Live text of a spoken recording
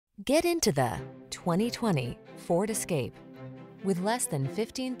Get into the 2020 Ford Escape. With less than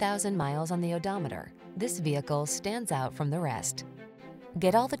 15,000 miles on the odometer, this vehicle stands out from the rest.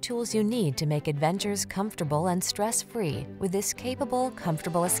 Get all the tools you need to make adventures comfortable and stress-free with this capable,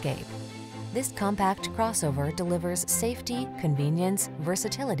 comfortable Escape. This compact crossover delivers safety, convenience,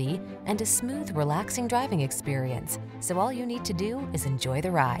 versatility, and a smooth, relaxing driving experience, so all you need to do is enjoy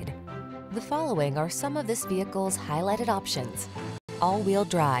the ride. The following are some of this vehicle's highlighted options: all-wheel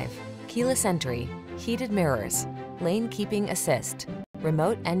drive, keyless entry, heated mirrors, lane keeping assist,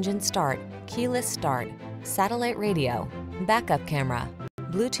 remote engine start, keyless start, satellite radio, backup camera,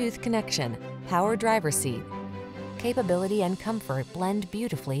 Bluetooth connection, power driver seat. Capability and comfort blend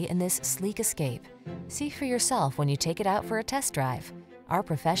beautifully in this sleek Escape. See for yourself when you take it out for a test drive. Our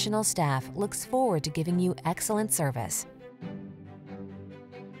professional staff looks forward to giving you excellent service.